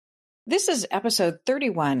This is episode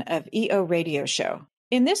 31 of EO Radio Show.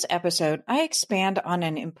 In this episode, I expand on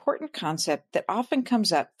an important concept that often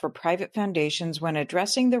comes up for private foundations when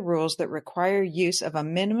addressing the rules that require use of a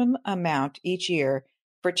minimum amount each year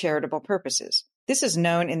for charitable purposes. This is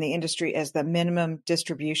known in the industry as the minimum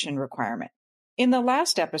distribution requirement. In the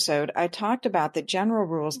last episode, I talked about the general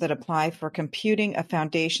rules that apply for computing a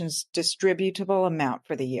foundation's distributable amount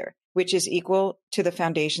for the year, which is equal to the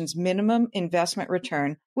foundation's minimum investment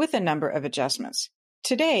return with a number of adjustments.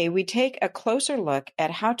 Today, we take a closer look at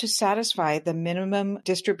how to satisfy the minimum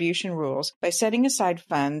distribution rules by setting aside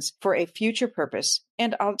funds for a future purpose,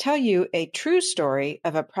 and I'll tell you a true story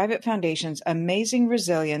of a private foundation's amazing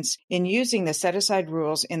resilience in using the set-aside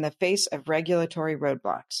rules in the face of regulatory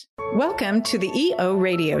roadblocks. Welcome to the EO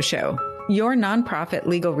Radio Show, your nonprofit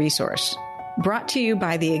legal resource. Brought to you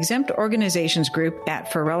by the Exempt Organizations Group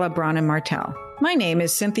at Farella, Braun & Martel. My name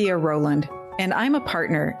is Cynthia Rowland, and I'm a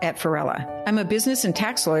partner at Farella. I'm a business and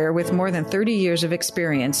tax lawyer with more than 30 years of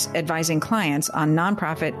experience advising clients on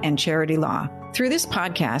nonprofit and charity law. Through this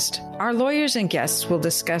podcast, our lawyers and guests will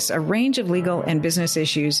discuss a range of legal and business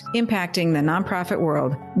issues impacting the nonprofit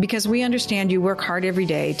world because we understand you work hard every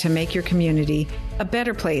day to make your community a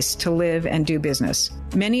better place to live and do business.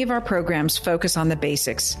 Many of our programs focus on the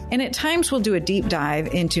basics, and at times we'll do a deep dive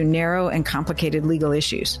into narrow and complicated legal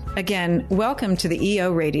issues. Again, welcome to the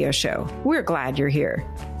EO Radio Show. We're glad you're here.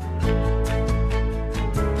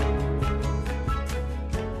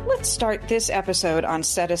 Let's start this episode on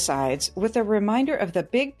set-asides with a reminder of the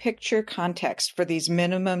big picture context for these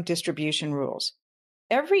minimum distribution rules.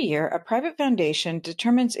 Every year, a private foundation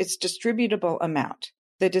determines its distributable amount.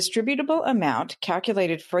 The distributable amount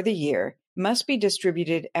calculated for the year must be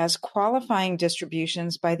distributed as qualifying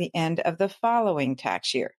distributions by the end of the following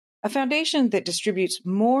tax year. A foundation that distributes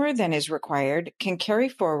more than is required can carry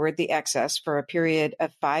forward the excess for a period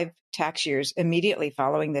of 5 tax years immediately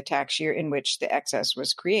following the tax year in which the excess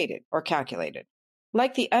was created or calculated.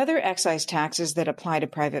 Like the other excise taxes that apply to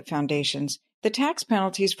private foundations, the tax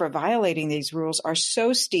penalties for violating these rules are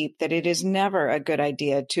so steep that it is never a good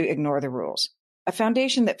idea to ignore the rules. A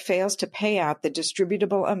foundation that fails to pay out the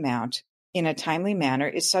distributable amount in a timely manner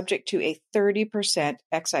is subject to a 30%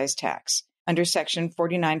 excise tax under Section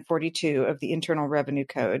 4942 of the Internal Revenue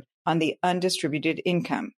Code on the undistributed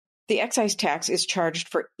income. The excise tax is charged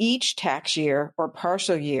for each tax year or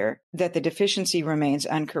partial year that the deficiency remains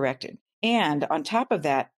uncorrected. And on top of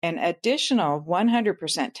that, an additional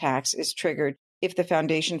 100% tax is triggered if the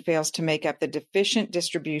foundation fails to make up the deficient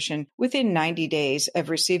distribution within 90 days of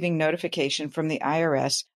receiving notification from the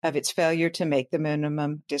IRS of its failure to make the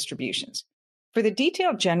minimum distributions. For the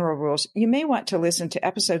detailed general rules, you may want to listen to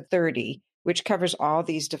episode 30, which covers all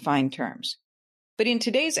these defined terms. But in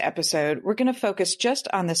today's episode, we're going to focus just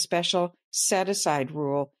on the special set-aside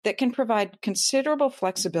rule that can provide considerable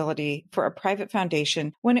flexibility for a private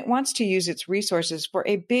foundation when it wants to use its resources for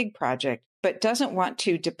a big project, but doesn't want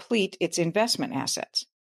to deplete its investment assets.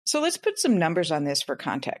 So let's put some numbers on this for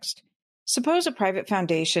context. Suppose a private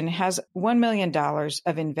foundation has $1 million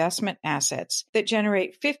of investment assets that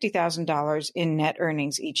generate $50,000 in net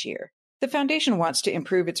earnings each year. The foundation wants to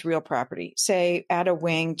improve its real property, say add a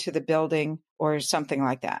wing to the building or something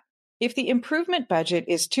like that. If the improvement budget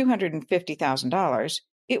is $250,000,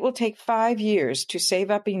 it will take 5 years to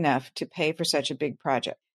save up enough to pay for such a big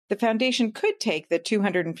project. The foundation could take the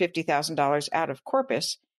 $250,000 out of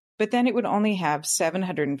corpus, but then it would only have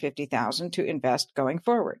 $750,000 to invest going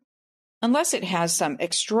forward. Unless it has some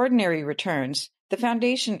extraordinary returns, the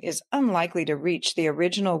foundation is unlikely to reach the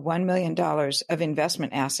original $1 million of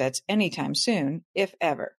investment assets anytime soon, if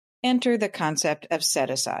ever. Enter the concept of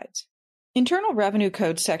set-asides. Internal Revenue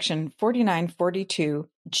Code Section 4942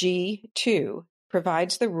 G2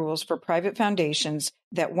 provides the rules for private foundations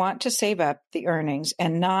that want to save up the earnings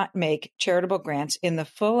and not make charitable grants in the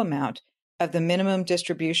full amount of the minimum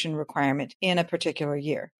distribution requirement in a particular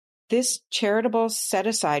year. This charitable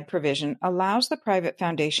set-aside provision allows the private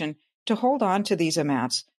foundation to hold on to these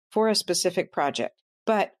amounts for a specific project,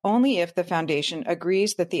 but only if the foundation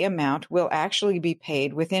agrees that the amount will actually be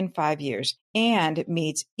paid within 5 years and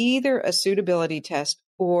meets either a suitability test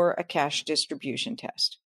or a cash distribution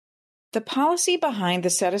test. The policy behind the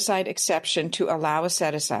set-aside exception to allow a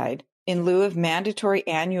set-aside in lieu of mandatory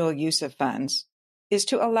annual use of funds is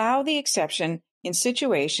to allow the exception in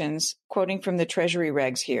situations, quoting from the Treasury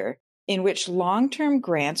regs here, in which long-term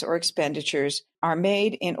grants or expenditures are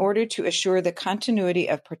made in order to assure the continuity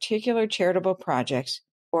of particular charitable projects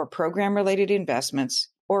or program-related investments,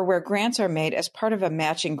 or where grants are made as part of a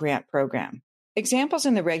matching grant program. Examples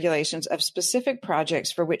in the regulations of specific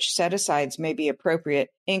projects for which set-asides may be appropriate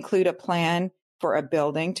include a plan for a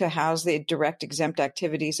building to house the direct exempt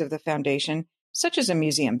activities of the foundation, such as a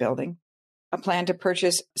museum building. A plan to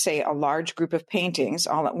purchase, say, a large group of paintings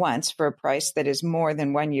all at once for a price that is more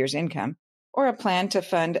than 1 year's income, or a plan to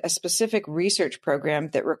fund a specific research program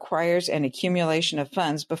that requires an accumulation of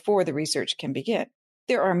funds before the research can begin.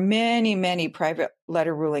 There are many, many private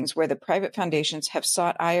letter rulings where the private foundations have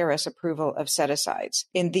sought IRS approval of set-asides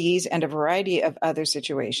in these and a variety of other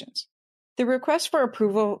situations. The request for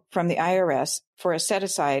approval from the IRS for a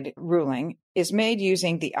set-aside ruling is made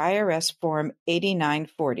using the IRS Form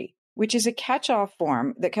 8940, which is a catch-all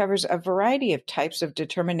form that covers a variety of types of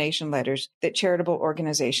determination letters that charitable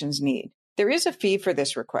organizations need. There is a fee for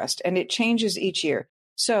this request, and it changes each year,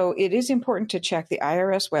 so it is important to check the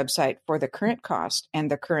IRS website for the current cost and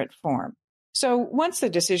the current form. So once the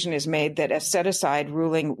decision is made that a set-aside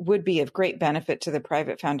ruling would be of great benefit to the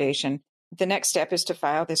private foundation, the next step is to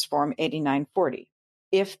file this Form 8940.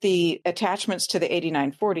 If the attachments to the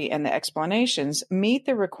 8940 and the explanations meet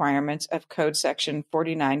the requirements of Code Section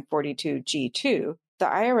 4942G2, the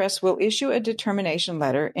IRS will issue a determination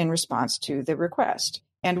letter in response to the request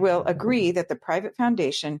and will agree that the private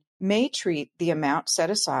foundation may treat the amount set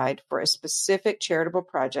aside for a specific charitable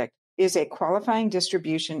project is a qualifying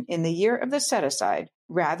distribution in the year of the set-aside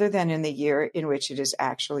rather than in the year in which it is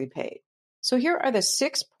actually paid. So here are the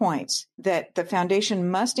 6 points that the foundation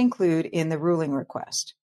must include in the ruling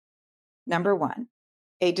request. Number 1,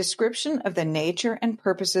 a description of the nature and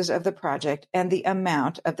purposes of the project and the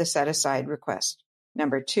amount of the set-aside request.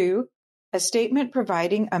 Number 2, a statement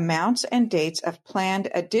providing amounts and dates of planned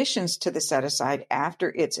additions to the set-aside after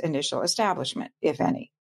its initial establishment, if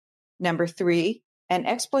any. Number 3, an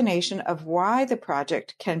explanation of why the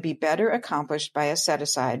project can be better accomplished by a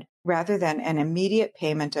set-aside rather than an immediate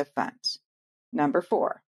payment of funds. Number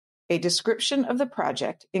 4, a description of the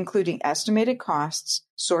project, including estimated costs,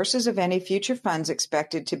 sources of any future funds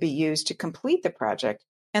expected to be used to complete the project,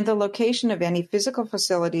 and the location of any physical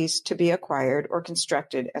facilities to be acquired or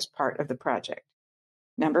constructed as part of the project.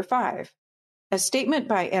 Number 5, a statement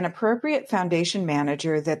by an appropriate foundation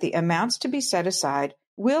manager that the amounts to be set aside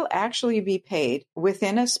will actually be paid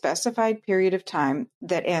within a specified period of time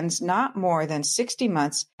that ends not more than 60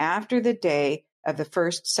 months after the day of the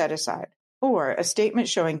first set aside, or a statement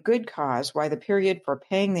showing good cause why the period for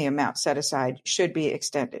paying the amount set aside should be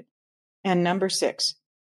extended. And number 6,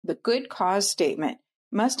 the good cause statement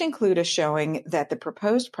must include a showing that the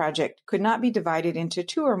proposed project could not be divided into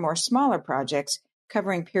 2 or more smaller projects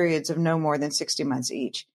covering periods of no more than 60 months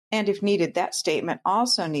each. And if needed, that statement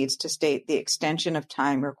also needs to state the extension of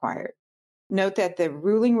time required. Note that the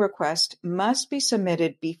ruling request must be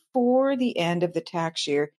submitted before the end of the tax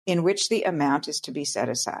year in which the amount is to be set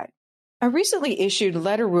aside. A recently issued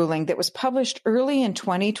letter ruling that was published early in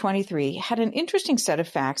 2023 had an interesting set of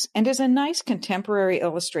facts and is a nice contemporary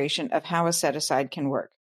illustration of how a set-aside can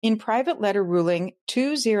work. In Private Letter Ruling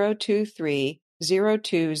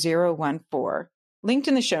 2023-02014, linked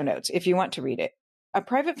in the show notes if you want to read it, a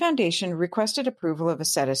private foundation requested approval of a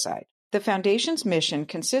set-aside. The foundation's mission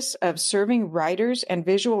consists of serving writers and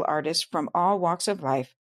visual artists from all walks of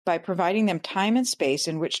life by providing them time and space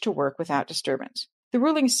in which to work without disturbance. The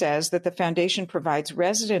ruling says that the foundation provides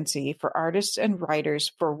residency for artists and writers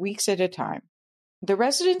for weeks at a time. The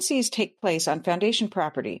residencies take place on foundation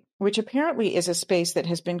property, which apparently is a space that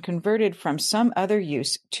has been converted from some other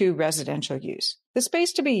use to residential use. The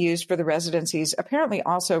space to be used for the residencies apparently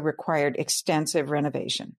also required extensive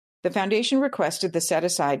renovation. The foundation requested the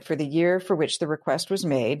set-aside for the year for which the request was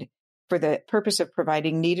made, for the purpose of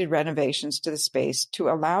providing needed renovations to the space to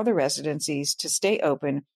allow the residencies to stay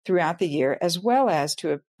open throughout the year, as well as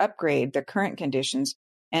to upgrade the current conditions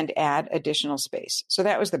and add additional space. So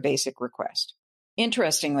that was the basic request.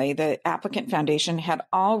 Interestingly, the applicant foundation had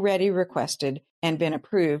already requested and been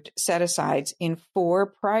approved set-asides in 4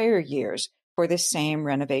 prior years for this same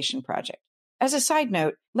renovation project. As a side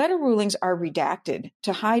note, letter rulings are redacted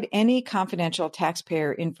to hide any confidential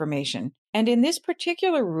taxpayer information. And in this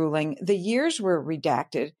particular ruling, the years were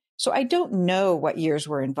redacted, so I don't know what years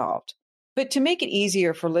were involved. But to make it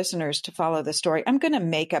easier for listeners to follow the story, I'm going to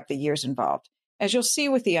make up the years involved. As you'll see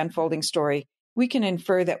with the unfolding story, we can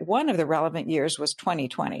infer that one of the relevant years was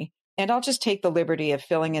 2020, and I'll just take the liberty of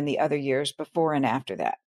filling in the other years before and after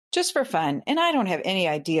that, just for fun. And I don't have any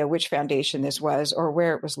idea which foundation this was or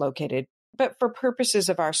where it was located. But for purposes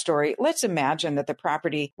of our story, let's imagine that the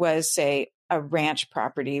property was, say, a ranch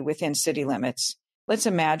property within city limits. Let's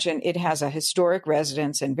imagine it has a historic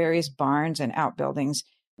residence and various barns and outbuildings,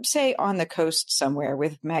 say on the coast somewhere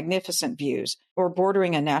with magnificent views, or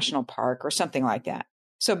bordering a national park or something like that.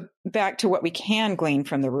 So back to what we can glean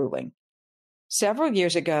from the ruling. Several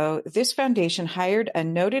years ago, this foundation hired a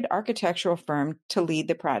noted architectural firm to lead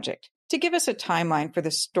the project. To give us a timeline for the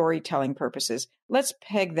storytelling purposes, let's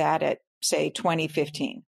peg that at, say,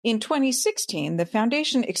 2015. In 2016, the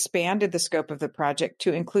foundation expanded the scope of the project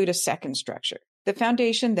to include a second structure. The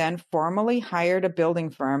foundation then formally hired a building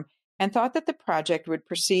firm and thought that the project would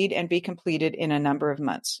proceed and be completed in a number of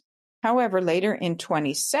months. However, later in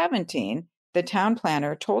 2017, the town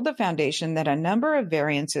planner told the foundation that a number of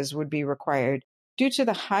variances would be required due to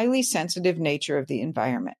the highly sensitive nature of the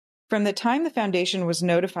environment. From the time the foundation was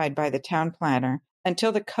notified by the town planner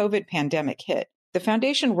until the COVID pandemic hit, the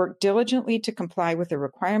foundation worked diligently to comply with the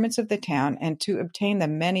requirements of the town and to obtain the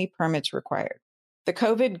many permits required. The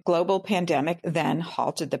COVID global pandemic then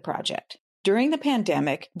halted the project. During the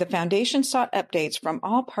pandemic, the foundation sought updates from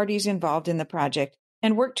all parties involved in the project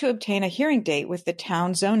and worked to obtain a hearing date with the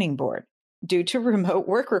town zoning board. Due to remote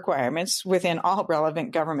work requirements within all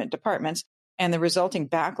relevant government departments and the resulting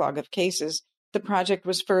backlog of cases, the project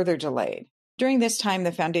was further delayed. During this time,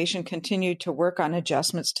 the foundation continued to work on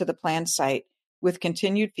adjustments to the planned site with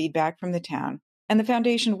continued feedback from the town, and the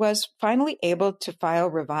foundation was finally able to file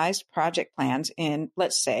revised project plans in,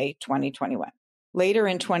 let's say, 2021. Later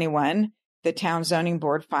in 21, the town zoning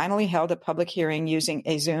board finally held a public hearing using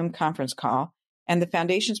a Zoom conference call, and the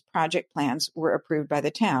foundation's project plans were approved by the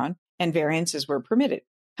town, and variances were permitted.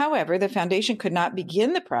 However, the foundation could not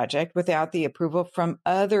begin the project without the approval from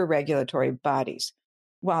other regulatory bodies.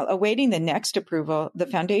 While awaiting the next approval, the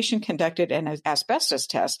foundation conducted an asbestos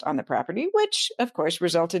test on the property, which, of course,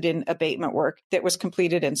 resulted in abatement work that was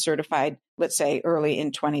completed and certified, let's say, early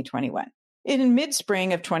in 2021. In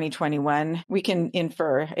mid-spring of 2021, we can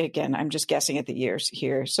infer, again, I'm just guessing at the years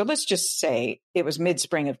here, so let's just say it was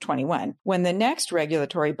mid-spring of 21, when the next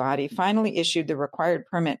regulatory body finally issued the required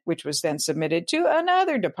permit, which was then submitted to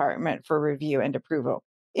another department for review and approval.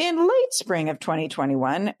 In late spring of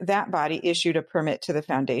 2021, that body issued a permit to the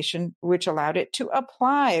foundation, which allowed it to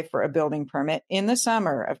apply for a building permit in the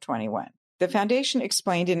summer of 21. The foundation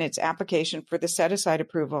explained in its application for the set-aside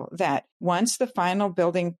approval that once the final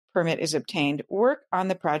building permit is obtained, work on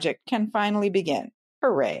the project can finally begin.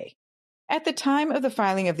 Hooray! At the time of the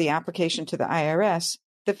filing of the application to the IRS,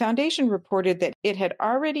 the foundation reported that it had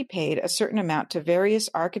already paid a certain amount to various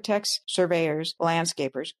architects, surveyors,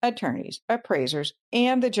 landscapers, attorneys, appraisers,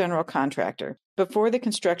 and the general contractor before the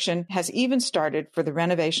construction has even started for the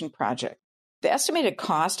renovation project. The estimated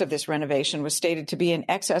cost of this renovation was stated to be in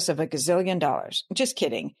excess of $1 gazillion. Just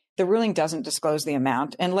kidding. The ruling doesn't disclose the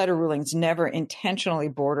amount, and letter rulings never intentionally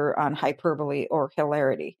border on hyperbole or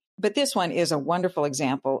hilarity. But this one is a wonderful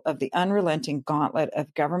example of the unrelenting gauntlet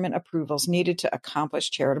of government approvals needed to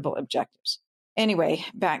accomplish charitable objectives. Anyway,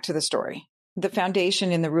 back to the story. The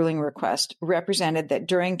foundation in the ruling request represented that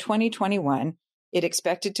during 2021, it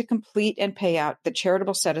expected to complete and pay out the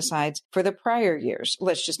charitable set-asides for the prior years.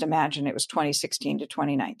 Let's just imagine it was 2016 to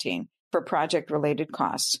 2019 for project-related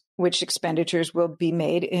costs, which expenditures will be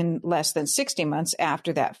made in less than 60 months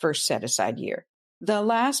after that first set-aside year. The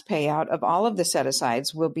last payout of all of the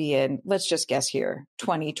set-asides will be in, let's just guess here,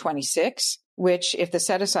 2026, which, if the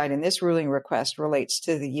set-aside in this ruling request relates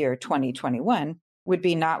to the year 2021, would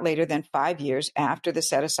be not later than 5 years after the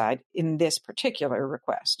set-aside in this particular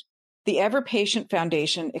request. The Ever-Patient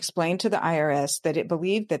Foundation explained to the IRS that it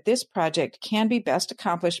believed that this project can be best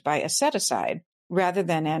accomplished by a set-aside rather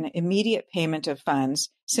than an immediate payment of funds,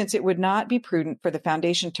 since it would not be prudent for the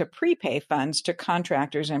foundation to prepay funds to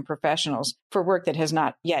contractors and professionals for work that has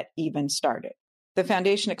not yet even started. The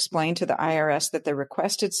foundation explained to the IRS that the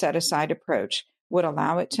requested set-aside approach would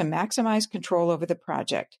allow it to maximize control over the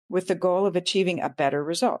project with the goal of achieving a better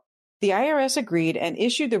result. The IRS agreed and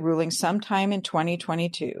issued the ruling sometime in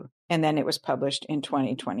 2022, and then it was published in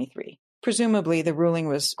 2023. Presumably, the ruling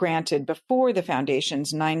was granted before the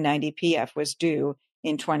foundation's 990 PF was due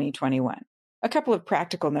in 2021. A couple of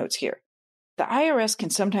practical notes here. The IRS can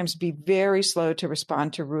sometimes be very slow to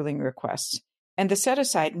respond to ruling requests, and the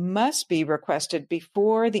set-aside must be requested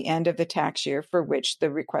before the end of the tax year for which the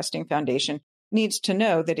requesting foundation needs to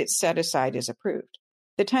know that its set-aside is approved.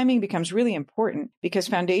 The timing becomes really important because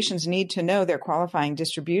foundations need to know their qualifying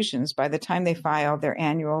distributions by the time they file their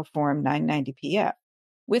annual Form 990 PF.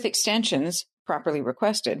 With extensions, properly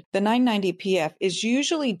requested, the 990 PF is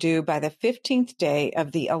usually due by the 15th day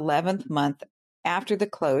of the 11th month after the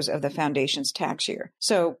close of the foundation's tax year.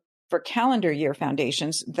 So for calendar year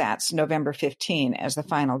foundations, that's November 15 as the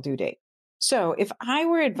final due date. So if I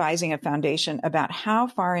were advising a foundation about how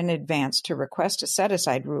far in advance to request a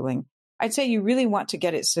set-aside ruling, I'd say you really want to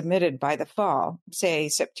get it submitted by the fall, say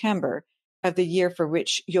September, of the year for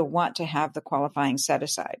which you'll want to have the qualifying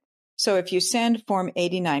set-aside. So if you send Form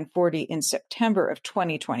 8940 in September of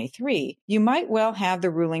 2023, you might well have the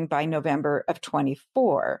ruling by November of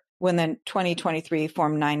 24, when the 2023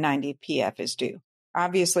 Form 990 PF is due.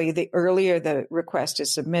 Obviously, the earlier the request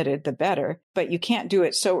is submitted, the better, but you can't do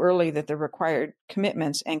it so early that the required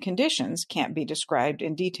commitments and conditions can't be described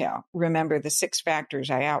in detail. Remember the 6 factors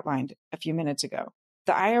I outlined a few minutes ago.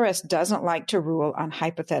 The IRS doesn't like to rule on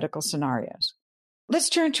hypothetical scenarios. Let's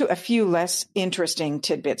turn to a few less interesting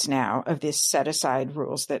tidbits now of these set-aside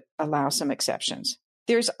rules that allow some exceptions.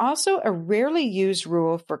 There's also a rarely used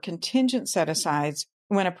rule for contingent set-asides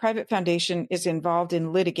when a private foundation is involved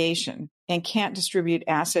in litigation and can't distribute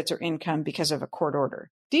assets or income because of a court order.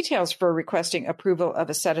 Details for requesting approval of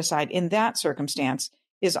a set-aside in that circumstance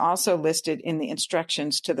is also listed in the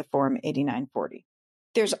instructions to the Form 8940.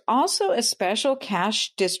 There's also a special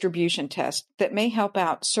cash distribution test that may help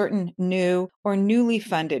out certain new or newly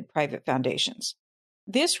funded private foundations.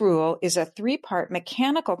 This rule is a 3-part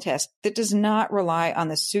mechanical test that does not rely on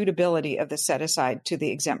the suitability of the set-aside to the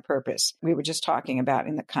exempt purpose we were just talking about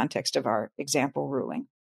in the context of our example ruling.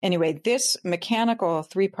 Anyway, this mechanical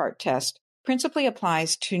 3-part test principally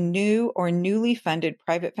applies to new or newly funded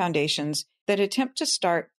private foundations that attempt to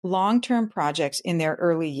start long-term projects in their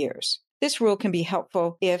early years. This rule can be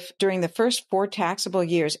helpful if, during the first 4 taxable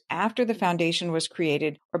years after the foundation was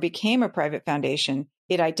created or became a private foundation,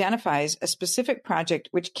 it identifies a specific project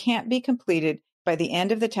which can't be completed by the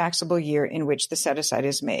end of the taxable year in which the set-aside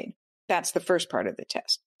is made. That's the first part of the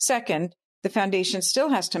test. Second, the foundation still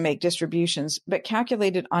has to make distributions, but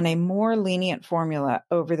calculated on a more lenient formula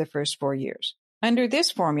over the first 4 years. Under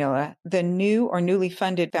this formula, the new or newly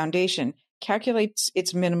funded foundation calculates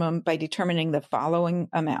its minimum by determining the following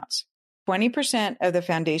amounts: 20% of the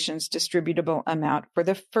foundation's distributable amount for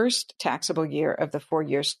the first taxable year of the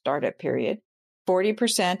 4-year startup period,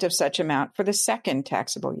 40% of such amount for the second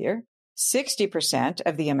taxable year, 60%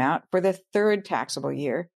 of the amount for the third taxable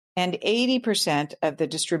year, and 80% of the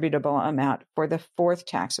distributable amount for the fourth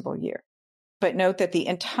taxable year. But note that the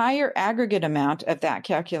entire aggregate amount of that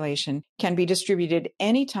calculation can be distributed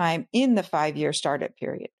anytime in the 5-year startup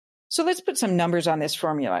period. So let's put some numbers on this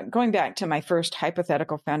formula. Going back to my first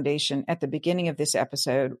hypothetical foundation at the beginning of this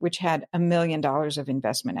episode, which had $1 million of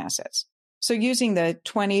investment assets. So using the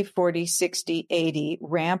 20, 40, 60, 80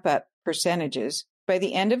 ramp-up percentages, by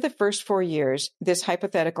the end of the first 4 years, this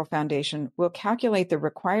hypothetical foundation will calculate the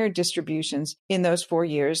required distributions in those 4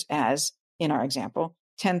 years as, in our example,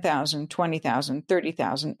 $10,000, $20,000,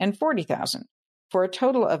 $30,000, and $40,000, for a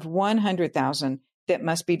total of $100,000 that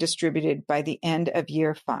must be distributed by the end of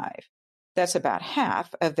year 5. That's about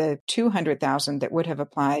half of the $200,000 that would have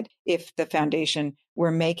applied if the foundation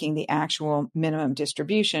were making the actual minimum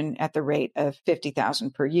distribution at the rate of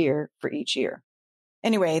 $50,000 per year for each year.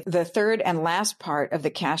 Anyway, the third and last part of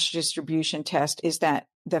the cash distribution test is that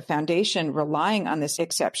the foundation relying on this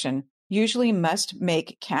exception usually must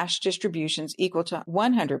make cash distributions equal to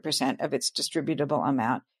 100% of its distributable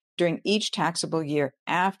amount during each taxable year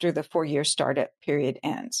after the 4-year startup period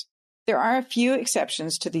ends. There are a few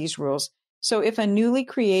exceptions to these rules, so if a newly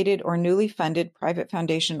created or newly funded private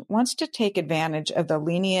foundation wants to take advantage of the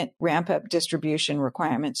lenient ramp-up distribution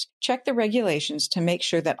requirements, check the regulations to make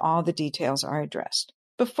sure that all the details are addressed.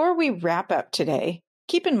 Before we wrap up today,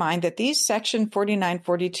 keep in mind that these Section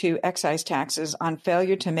 4942 excise taxes on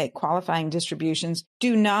failure to make qualifying distributions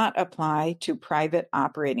do not apply to private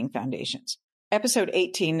operating foundations. Episode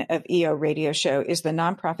 18 of EO Radio Show is the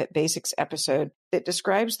Nonprofit Basics episode that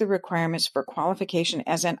describes the requirements for qualification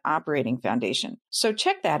as an operating foundation. So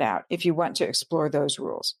check that out if you want to explore those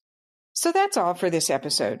rules. So that's all for this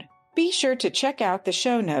episode. Be sure to check out the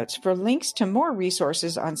show notes for links to more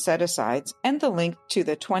resources on set-asides and the link to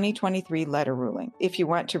the 2023 letter ruling if you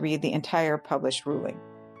want to read the entire published ruling.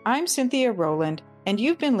 I'm Cynthia Rowland, and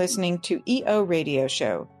you've been listening to EO Radio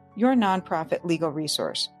Show, your nonprofit legal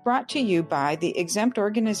resource, brought to you by the Exempt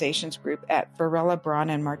Organizations Group at Varela, Braun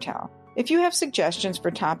 & Martel. If you have suggestions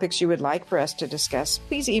for topics you would like for us to discuss,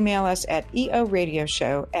 please email us at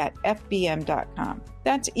eoradioshow@fbm.com.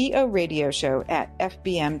 That's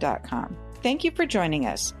eoradioshow@fbm.com. Thank you for joining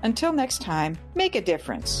us. Until next time, make a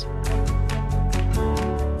difference.